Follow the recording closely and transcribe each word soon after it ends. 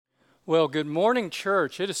Well, good morning,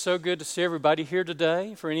 church. It is so good to see everybody here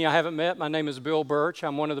today. For any I haven't met, my name is Bill Birch.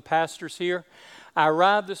 I'm one of the pastors here. I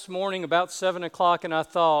arrived this morning about 7 o'clock and I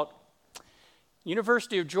thought,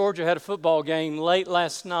 University of Georgia had a football game late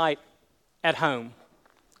last night at home.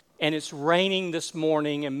 And it's raining this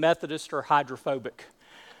morning and Methodists are hydrophobic.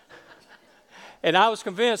 And I was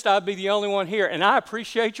convinced I'd be the only one here. And I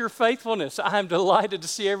appreciate your faithfulness. I am delighted to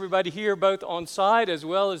see everybody here, both on site as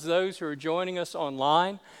well as those who are joining us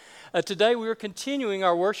online. Today we are continuing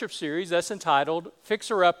our worship series that's entitled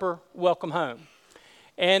Fixer Upper, Welcome Home.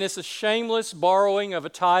 And it's a shameless borrowing of a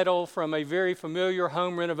title from a very familiar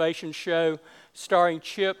home renovation show starring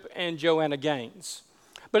Chip and Joanna Gaines.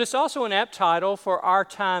 But it's also an apt title for our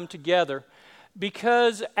time together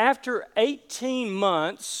because after 18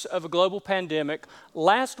 months of a global pandemic,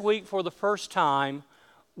 last week for the first time,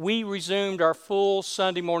 we resumed our full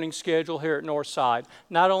Sunday morning schedule here at Northside.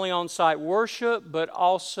 Not only on-site worship, but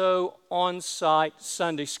also on-site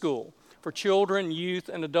Sunday school for children, youth,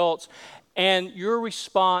 and adults. And your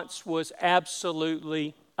response was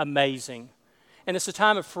absolutely amazing. And it's a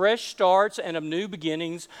time of fresh starts and of new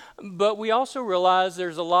beginnings, but we also realize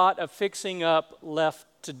there's a lot of fixing up left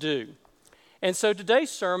to do. And so today's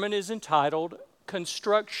sermon is entitled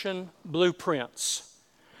Construction Blueprints.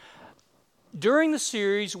 During the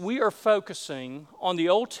series, we are focusing on the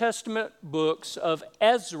Old Testament books of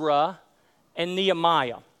Ezra and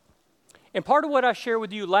Nehemiah. And part of what I shared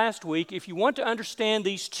with you last week, if you want to understand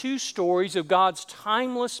these two stories of God's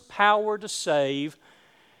timeless power to save,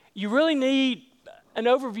 you really need an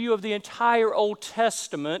overview of the entire Old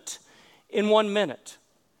Testament in 1 minute.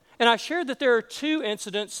 And I shared that there are two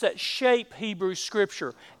incidents that shape Hebrew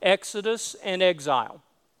Scripture, Exodus and exile.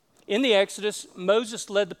 In the Exodus, Moses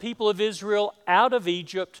led the people of Israel out of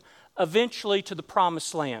Egypt, eventually to the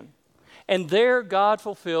Promised Land. And there God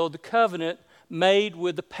fulfilled the covenant made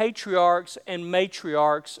with the patriarchs and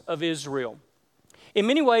matriarchs of Israel. In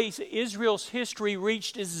many ways, Israel's history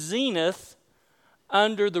reached its zenith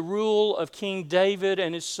under the rule of King David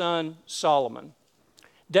and his son Solomon.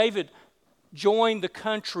 David joined the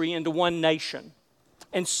country into one nation,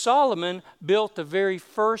 and Solomon built the very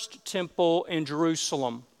first temple in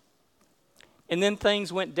Jerusalem. And then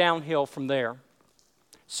things went downhill from there.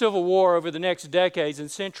 Civil war over the next decades and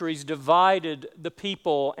centuries divided the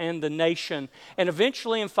people and the nation. And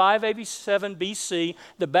eventually in 587 BC,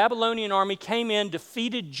 the Babylonian army came in,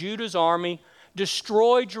 defeated Judah's army,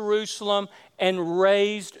 destroyed Jerusalem, and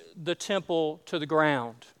razed the temple to the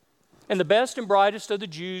ground. And the best and brightest of the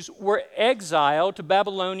Jews were exiled to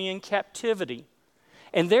Babylonian captivity.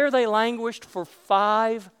 And there they languished for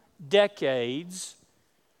 5 decades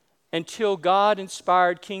until God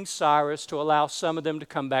inspired King Cyrus to allow some of them to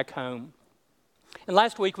come back home. And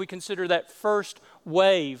last week we considered that first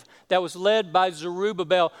wave that was led by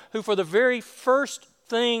Zerubbabel, who for the very first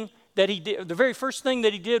thing that he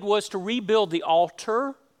did was to rebuild the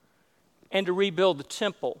altar and to rebuild the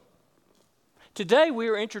temple. Today we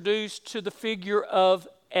are introduced to the figure of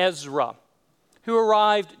Ezra, who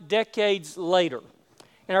arrived decades later.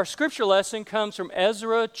 And our scripture lesson comes from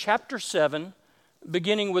Ezra chapter 7,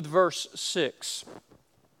 beginning with verse 6.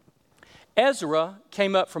 Ezra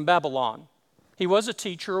came up from Babylon. He was a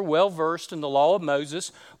teacher well versed in the law of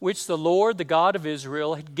Moses, which the Lord, the God of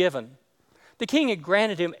Israel, had given. The king had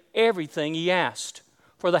granted him everything he asked,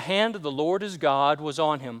 for the hand of the Lord his God was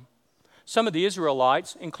on him. Some of the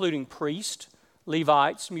Israelites, including priests,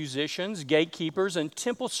 Levites, musicians, gatekeepers, and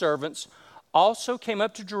temple servants, also came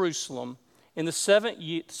up to Jerusalem in the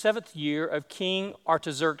seventh year of King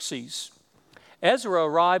Artaxerxes. Ezra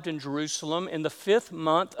arrived in Jerusalem in the 5th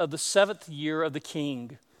month of the 7th year of the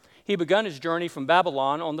king. He begun his journey from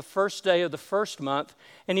Babylon on the 1st day of the 1st month,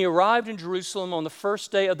 and he arrived in Jerusalem on the 1st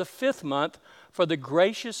day of the 5th month, for the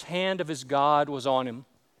gracious hand of his God was on him.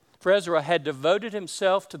 For Ezra had devoted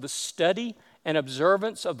himself to the study and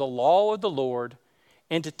observance of the law of the Lord,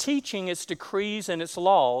 and to teaching its decrees and its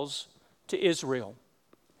laws to Israel.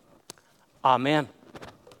 Amen.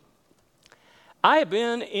 I have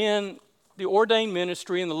been in the ordained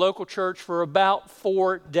ministry in the local church for about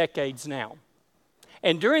 4 decades now.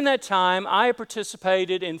 And during that time, I have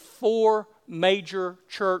participated in 4 major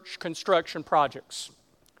church construction projects,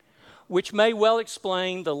 which may well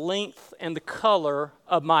explain the length and the color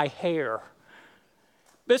of my hair.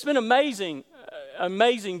 But it's been an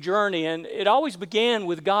amazing journey, and it always began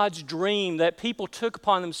with God's dream that people took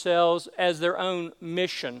upon themselves as their own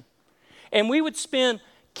mission. And we would spend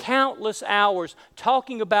countless hours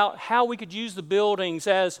talking about how we could use the buildings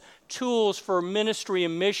as tools for ministry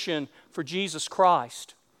and mission for Jesus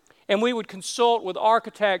Christ. And we would consult with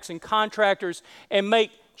architects and contractors and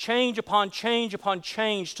make change upon change upon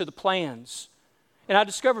change to the plans. And I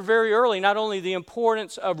discovered very early not only the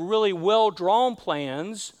importance of really well-drawn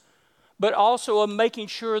plans, but also of making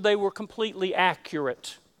sure they were completely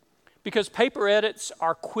accurate. Because paper edits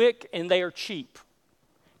are quick and they are cheap.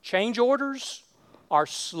 Change orders are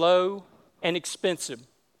slow and expensive.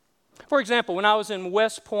 For example, when I was in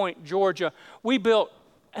West Point, Georgia, we built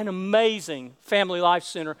an amazing family life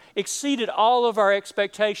center, exceeded all of our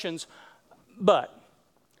expectations, but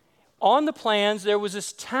on the plans there was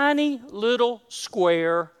this tiny little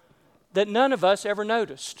square that none of us ever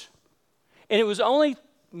noticed. And it was only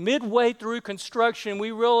midway through construction we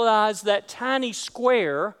realized that tiny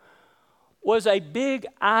square was a big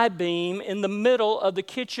I-beam in the middle of the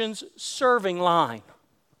kitchen's serving line.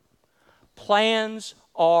 Plans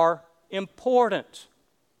are important.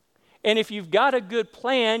 And if you've got a good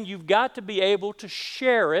plan, you've got to be able to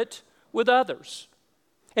share it with others.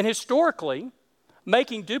 And historically,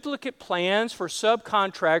 making duplicate plans for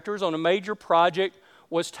subcontractors on a major project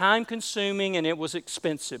was time-consuming and it was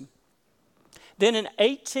expensive. Then in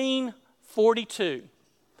 1842,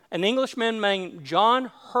 an Englishman named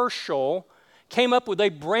John Herschel came up with a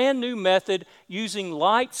brand new method using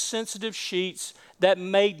light-sensitive sheets that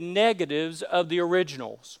made negatives of the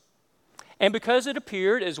originals. And because it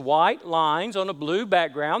appeared as white lines on a blue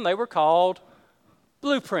background, they were called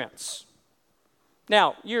blueprints.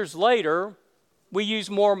 Now, years later, we use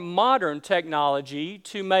more modern technology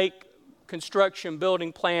to make construction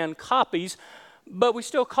building plan copies, but we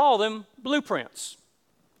still call them blueprints,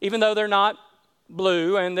 even though they're not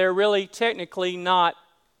blue and they're really technically not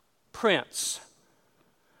prints.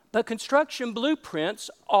 But construction blueprints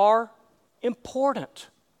are important.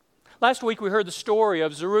 Last week we heard the story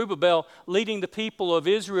of Zerubbabel leading the people of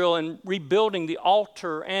Israel in rebuilding the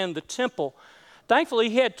altar and the temple. Thankfully,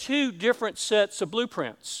 he had two different sets of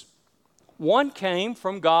blueprints. One came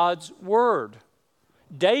from God's Word.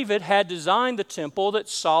 David had designed the temple that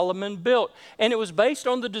Solomon built, and it was based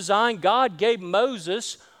on the design God gave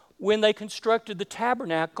Moses when they constructed the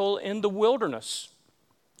tabernacle in the wilderness.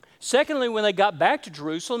 Secondly, when they got back to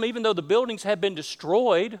Jerusalem, even though the buildings had been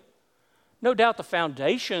destroyed, no doubt the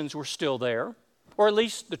foundations were still there, or at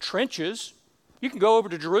least the trenches. You can go over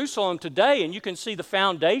to Jerusalem today and you can see the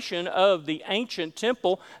foundation of the ancient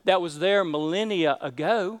temple that was there millennia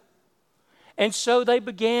ago. And so they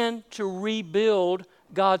began to rebuild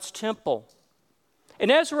God's temple.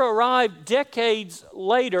 And Ezra arrived decades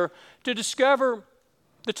later to discover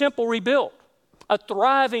the temple rebuilt, a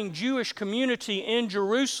thriving Jewish community in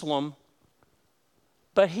Jerusalem.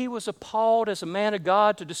 But he was appalled as a man of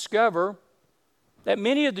God to discover that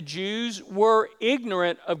many of the Jews were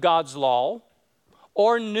ignorant of God's law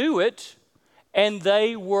or knew it, and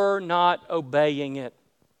they were not obeying it.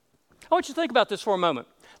 I want you to think about this for a moment.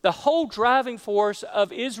 The whole driving force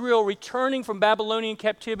of Israel returning from Babylonian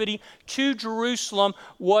captivity to Jerusalem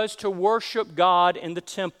was to worship God in the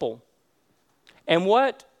temple. And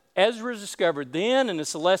what Ezra discovered then, and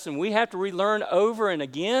it's a lesson we have to relearn over and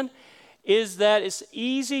again, is that it's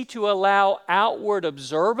easy to allow outward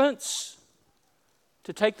observance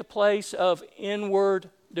to take the place of inward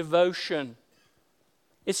devotion.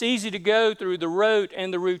 It's easy to go through the rote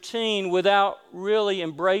and the routine without really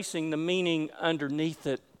embracing the meaning underneath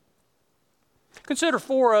it. Consider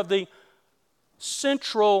 4 of the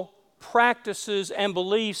central practices and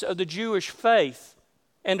beliefs of the Jewish faith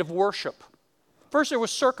and of worship. First, there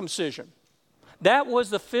was circumcision. That was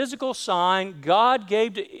the physical sign God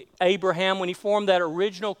gave to Abraham when he formed that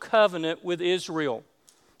original covenant with Israel,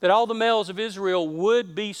 that all the males of Israel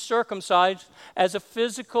would be circumcised as a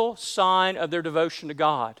physical sign of their devotion to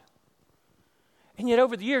God. And yet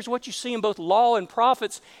over the years, what you see in both law and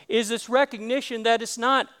prophets is this recognition that it's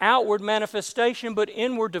not outward manifestation, but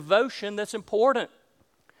inward devotion that's important.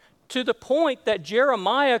 To the point that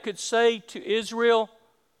Jeremiah could say to Israel,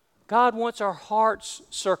 God wants our hearts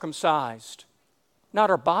circumcised,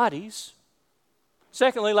 not our bodies.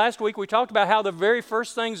 Secondly, last week we talked about how the very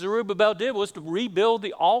first thing Zerubbabel did was to rebuild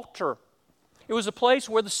the altar. It was a place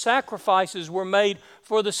where the sacrifices were made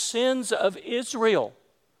for the sins of Israel.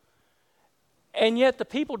 And yet the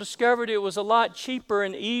people discovered it was a lot cheaper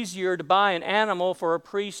and easier to buy an animal for a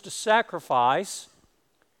priest to sacrifice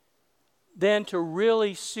than to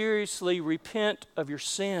really seriously repent of your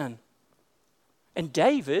sin. And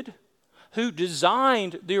David, who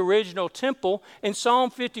designed the original temple, in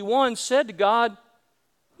Psalm 51 said to God,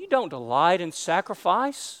 "You don't delight in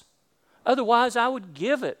sacrifice, otherwise I would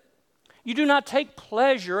give it. You do not take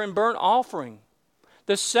pleasure in burnt offering."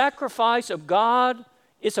 The sacrifice of God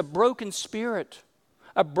is a broken spirit,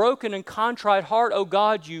 a broken and contrite heart, O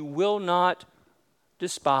God, you will not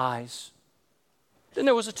despise. Then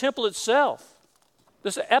there was the temple itself,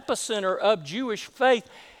 this epicenter of Jewish faith.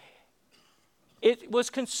 It was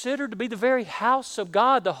considered to be the very house of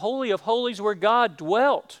God, the Holy of Holies where God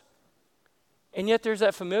dwelt. And yet there's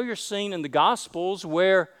that familiar scene in the Gospels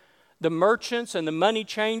where the merchants and the money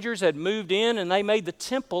changers had moved in and they made the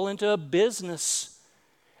temple into a business.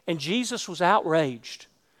 And Jesus was outraged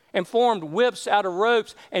and formed whips out of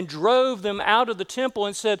ropes and drove them out of the temple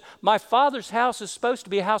and said, "My Father's house is supposed to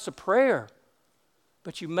be a house of prayer,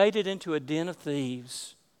 but you made it into a den of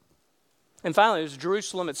thieves." And finally, there's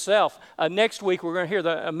Jerusalem itself. Next week, we're going to hear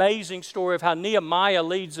the amazing story of how Nehemiah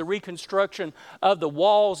leads the reconstruction of the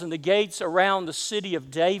walls and the gates around the city of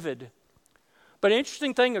David. But an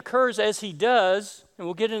interesting thing occurs as he does, and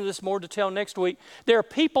we'll get into this more detail next week. There are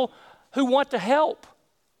people who want to help.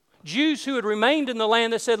 Jews who had remained in the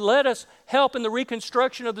land that said, "Let us help in the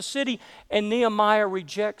reconstruction of the city," and Nehemiah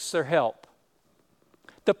rejects their help.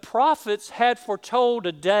 The prophets had foretold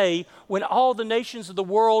a day when all the nations of the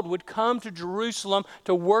world would come to Jerusalem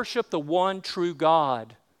to worship the one true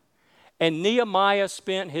God. And Nehemiah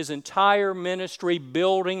spent his entire ministry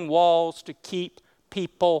building walls to keep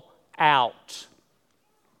people out.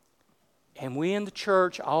 And we in the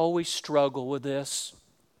church always struggle with this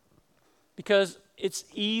because it's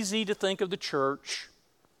easy to think of the church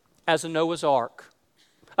as a Noah's Ark.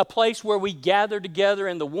 A place where we gather together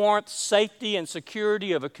in the warmth, safety, and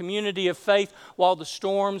security of a community of faith while the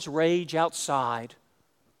storms rage outside.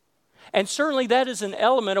 And certainly that is an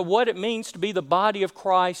element of what it means to be the body of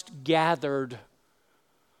Christ gathered.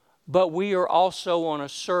 But we are also on a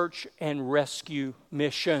search and rescue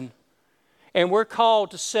mission. And we're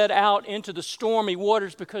called to set out into the stormy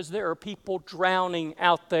waters because there are people drowning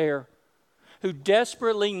out there who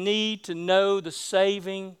desperately need to know the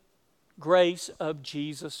saving grace of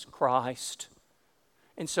Jesus Christ.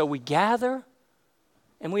 And so we gather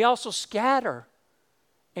and we also scatter.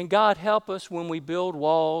 And God help us when we build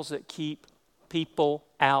walls that keep people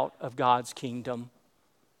out of God's kingdom.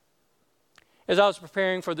 As I was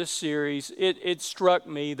preparing for this series, it struck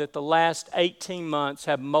me that the last 18 months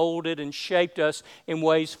have molded and shaped us in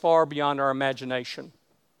ways far beyond our imagination.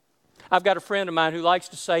 I've got a friend of mine who likes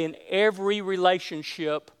to say in every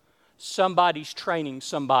relationship, somebody's training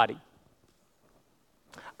somebody.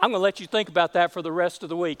 I'm going to let you think about that for the rest of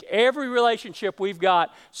the week. Every relationship we've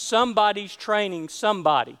got, somebody's training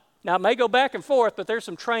somebody. Now, it may go back and forth, but there's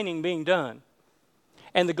some training being done.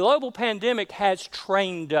 And the global pandemic has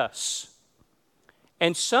trained us.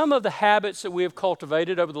 And some of the habits that we have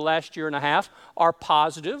cultivated over the last year and a half are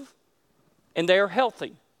positive, and they are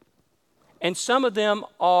healthy. And some of them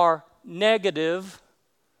are negative,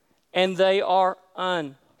 and they are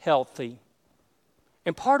unhealthy.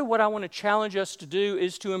 And part of what I want to challenge us to do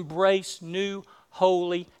is to embrace new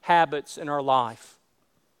holy habits in our life.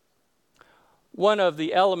 One of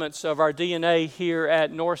the elements of our DNA here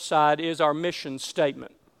at Northside is our mission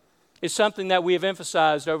statement. It's something that we have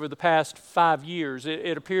emphasized over the past 5 years.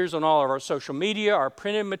 It appears on all of our social media, our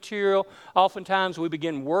printed material. Oftentimes we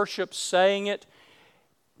begin worship saying it.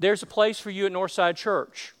 There's a place for you at Northside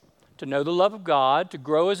Church to know the love of God, to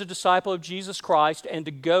grow as a disciple of Jesus Christ, and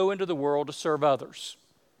to go into the world to serve others.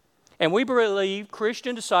 And we believe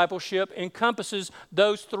Christian discipleship encompasses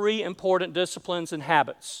those 3 important disciplines and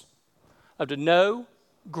habits of to know,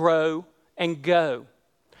 grow, and go.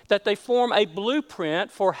 That they form a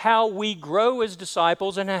blueprint for how we grow as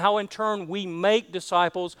disciples and how in turn we make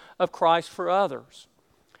disciples of Christ for others.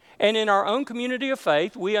 And in our own community of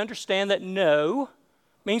faith, we understand that know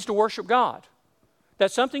means to worship God.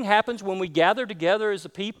 That something happens when we gather together as the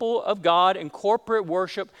people of God in corporate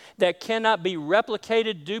worship that cannot be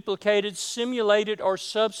replicated, duplicated, simulated, or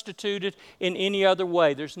substituted in any other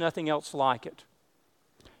way. There's nothing else like it.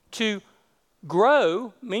 To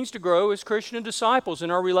grow means to grow as Christian disciples in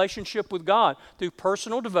our relationship with God through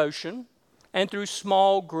personal devotion and through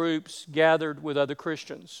small groups gathered with other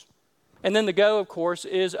Christians. And then the go, of course,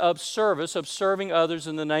 is of service, of serving others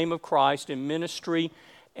in the name of Christ in ministry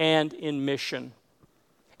and in mission.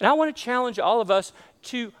 And I want to challenge all of us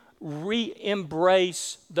to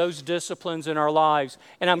re-embrace those disciplines in our lives.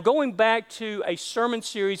 And I'm going back to a sermon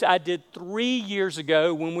series I did 3 years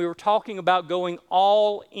ago when we were talking about going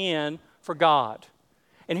all in for God.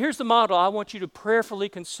 And here's the model I want you to prayerfully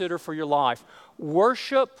consider for your life.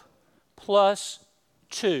 Worship plus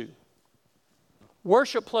 2.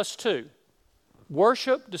 Worship plus 2.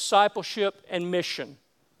 Worship, discipleship, and mission.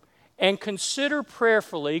 And consider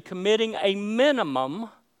prayerfully committing a minimum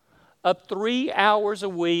of 3 hours a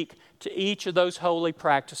week to each of those holy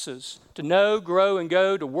practices. To know, grow, and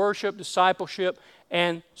go, to worship, discipleship,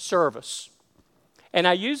 and service. And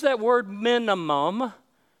I use that word minimum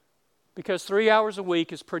because 3 hours a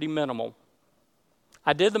week is pretty minimal.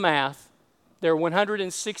 I did the math. There are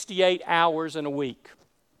 168 hours in a week.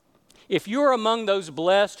 If you're among those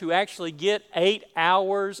blessed who actually get 8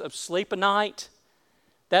 hours of sleep a night,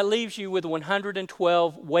 that leaves you with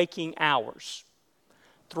 112 waking hours.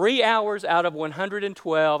 3 hours out of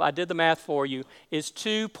 112, I did the math for you, is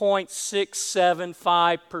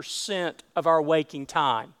 2.675% of our waking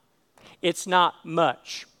time. It's not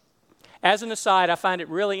much. As an aside, I find it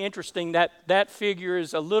really interesting that that figure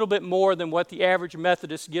is a little bit more than what the average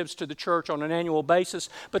Methodist gives to the church on an annual basis,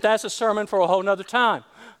 but that's a sermon for a whole nother time.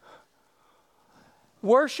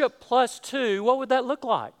 Worship plus 2, what would that look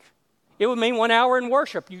like? It would mean 1 hour in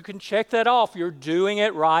worship. You can check that off. You're doing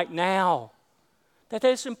it right now. That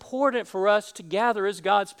is important for us to gather as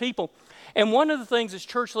God's people. And one of the things as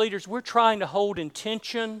church leaders we're trying to hold in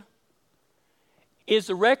tension is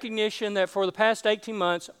the recognition that for the past 18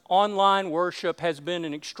 months, online worship has been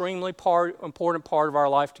an extremely important part of our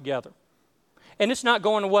life together. And it's not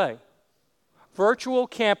going away. Virtual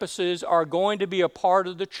campuses are going to be a part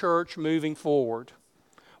of the church moving forward.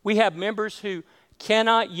 We have members who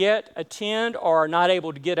cannot yet attend or are not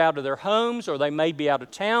able to get out of their homes, or they may be out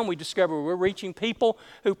of town. We discover we're reaching people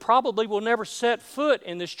who probably will never set foot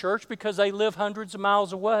in this church because they live hundreds of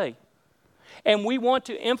miles away. And we want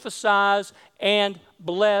to emphasize and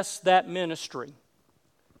bless that ministry.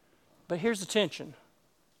 But here's the tension.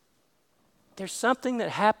 There's something that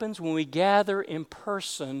happens when we gather in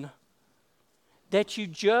person that you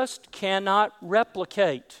just cannot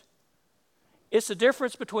replicate. It's the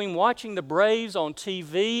difference between watching the Braves on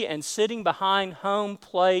TV and sitting behind home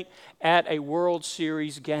plate at a World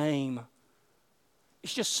Series game.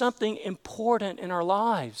 It's just something important in our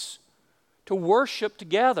lives to worship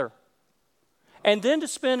together. And then to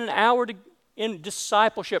spend an hour in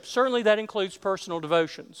discipleship. Certainly that includes personal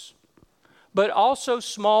devotions, but also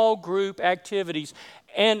small group activities.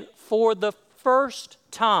 And for the first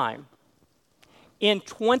time in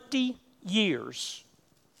 20 years,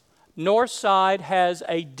 Northside has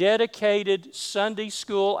a dedicated Sunday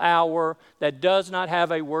school hour that does not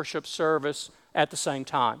have a worship service at the same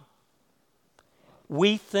time.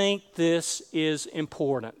 We think this is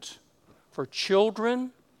important for children,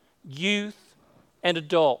 youth, and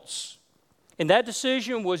adults. And that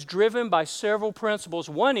decision was driven by several principles.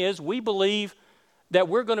 One is we believe that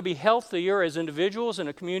we're going to be healthier as individuals in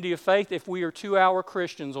a community of faith if we are 2-hour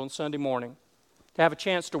Christians on Sunday morning, to have a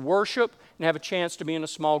chance to worship and have a chance to be in a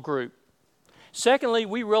small group. Secondly,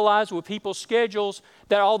 we realize with people's schedules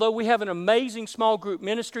that although we have an amazing small group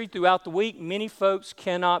ministry throughout the week, many folks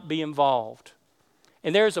cannot be involved.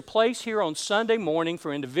 And there is a place here on Sunday morning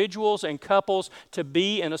for individuals and couples to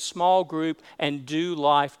be in a small group and do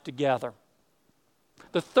life together.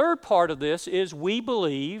 The third part of this is we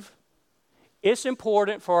believe it's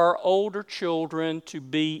important for our older children to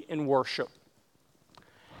be in worship.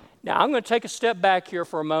 Now, I'm going to take a step back here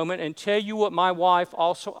for a moment and tell you what my wife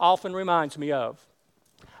also often reminds me of.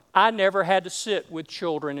 I never had to sit with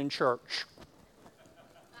children in church.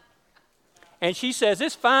 And she says,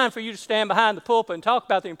 it's fine for you to stand behind the pulpit and talk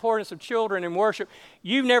about the importance of children in worship.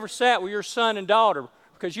 You've never sat with your son and daughter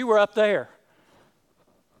because you were up there.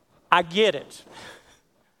 I get it.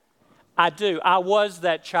 I do. I was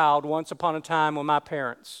that child once upon a time with my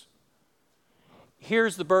parents.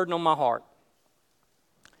 Here's the burden on my heart.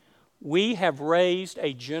 We have raised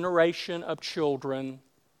a generation of children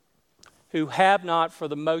who have not, for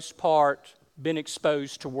the most part, been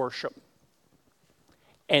exposed to worship.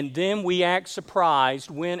 And then we act surprised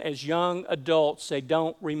when, as young adults, they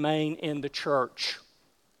don't remain in the church.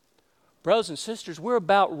 Brothers and sisters, we're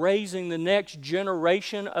about raising the next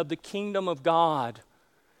generation of the kingdom of God.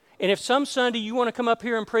 And if some Sunday you want to come up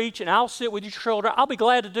here and preach and I'll sit with your children, I'll be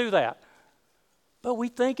glad to do that. But we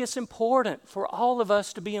think it's important for all of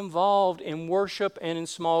us to be involved in worship and in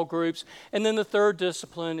small groups. And then the third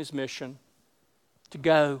discipline is mission. To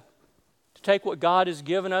go. To take what God has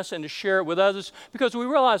given us and to share it with others. Because we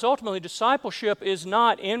realize ultimately discipleship is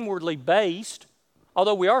not inwardly based.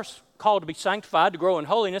 Although we are called to be sanctified, to grow in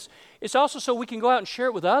holiness. It's also so we can go out and share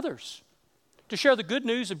it with others. To share the good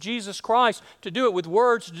news of Jesus Christ. To do it with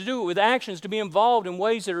words, to do it with actions. To be involved in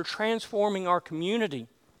ways that are transforming our community.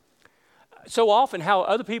 So often how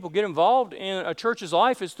other people get involved in a church's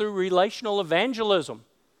life is through relational evangelism.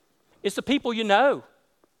 It's the people you know.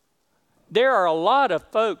 There are a lot of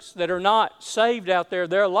folks that are not saved out there.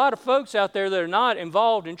 There are a lot of folks out there that are not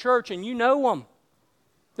involved in church, and you know them.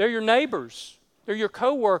 They're your neighbors. They're your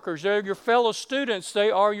coworkers. They're your fellow students. They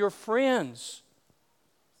are your friends.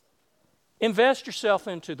 Invest yourself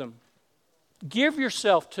into them. Give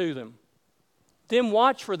yourself to them. Then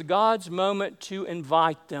watch for God's moment to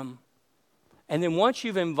invite them. And then once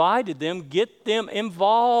you've invited them, get them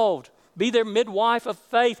involved. Be their midwife of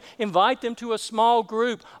faith. Invite them to a small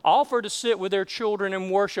group. Offer to sit with their children and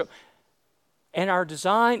worship. And our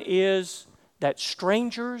design is that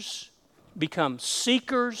strangers become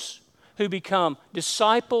seekers, who become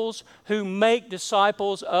disciples, who make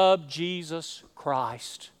disciples of Jesus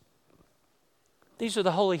Christ. These are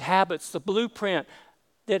the holy habits, the blueprint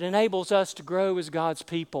that enables us to grow as God's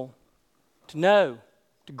people, to know,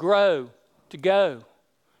 to grow, to go,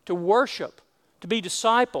 to worship, to be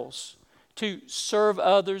disciples, to serve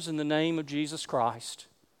others in the name of Jesus Christ.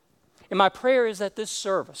 And my prayer is that this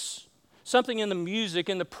service, something in the music,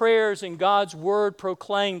 in the prayers, in God's word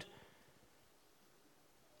proclaimed,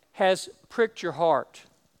 has pricked your heart.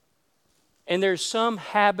 And there's some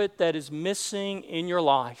habit that is missing in your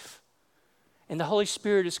life. And the Holy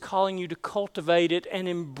Spirit is calling you to cultivate it and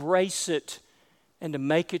embrace it and to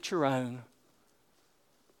make it your own.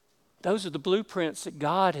 Those are the blueprints that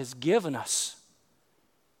God has given us.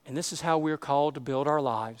 And this is how we're called to build our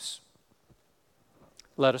lives.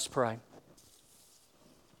 Let us pray.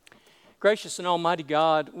 Gracious and almighty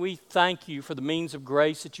God, we thank you for the means of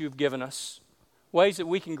grace that you have given us. Ways that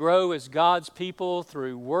we can grow as God's people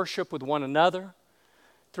through worship with one another,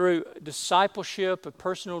 through discipleship of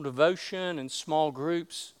personal devotion and small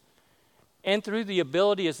groups, and through the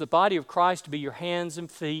ability as the body of Christ to be your hands and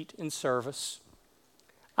feet in service.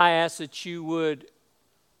 I ask that you would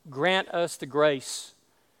grant us the grace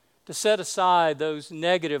to set aside those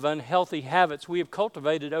negative, unhealthy habits we have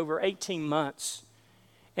cultivated over 18 months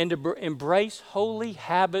and to embrace holy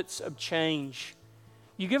habits of change.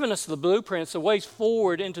 You've given us the blueprints, the ways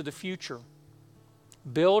forward into the future.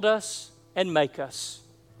 Build us and make us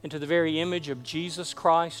into the very image of Jesus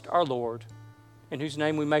Christ our Lord, in whose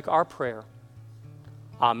name we make our prayer.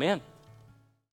 Amen.